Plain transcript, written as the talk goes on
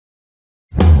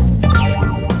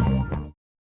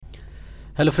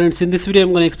Hello friends, in this video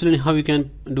I'm going to explain how you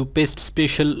can do paste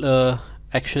spatial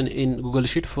action in Google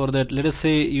Sheet. For that, let us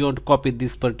say you want to copy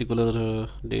this particular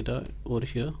data over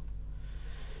here,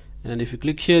 and if you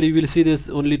click here you will see there's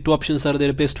only two options are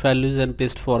there: paste values and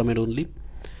paste format only.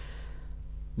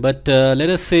 But let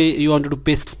us say you want to do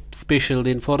paste spatial.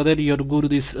 Then for that you have to go to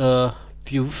this go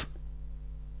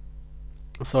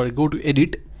to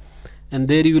edit, and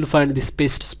there you will find this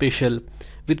paste spatial.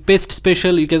 With paste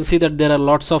spatial you can see that there are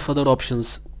lots of other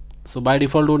options. So by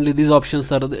default only these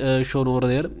options are shown over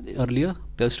there earlier: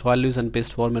 paste values and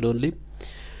paste format only.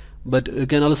 But you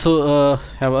can also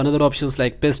have another options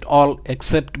like paste all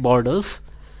except borders,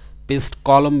 paste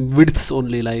column widths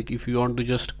only, like if you want to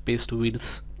just paste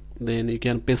widths, then you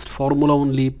can paste formula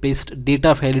only, paste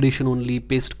data validation only,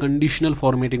 paste conditional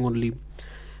formatting only,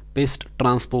 paste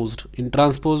transposed. In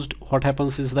transposed, what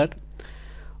happens is that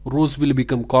rows will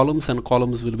become columns and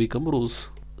columns will become rows.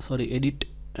 Edit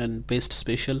and paste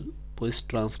spatial, paste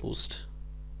transposed.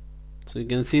 So you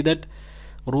can see that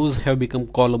rows have become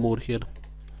column over here.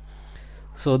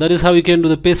 So that is how you can do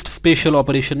the paste spatial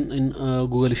operation in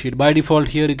Google Sheet. By default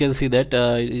here you can see that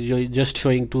just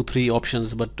showing 2-3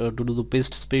 options, but to do the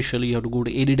paste spatial you have to go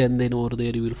to edit, and then over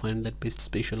there you will find that paste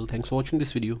spatial. Thanks for watching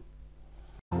this video.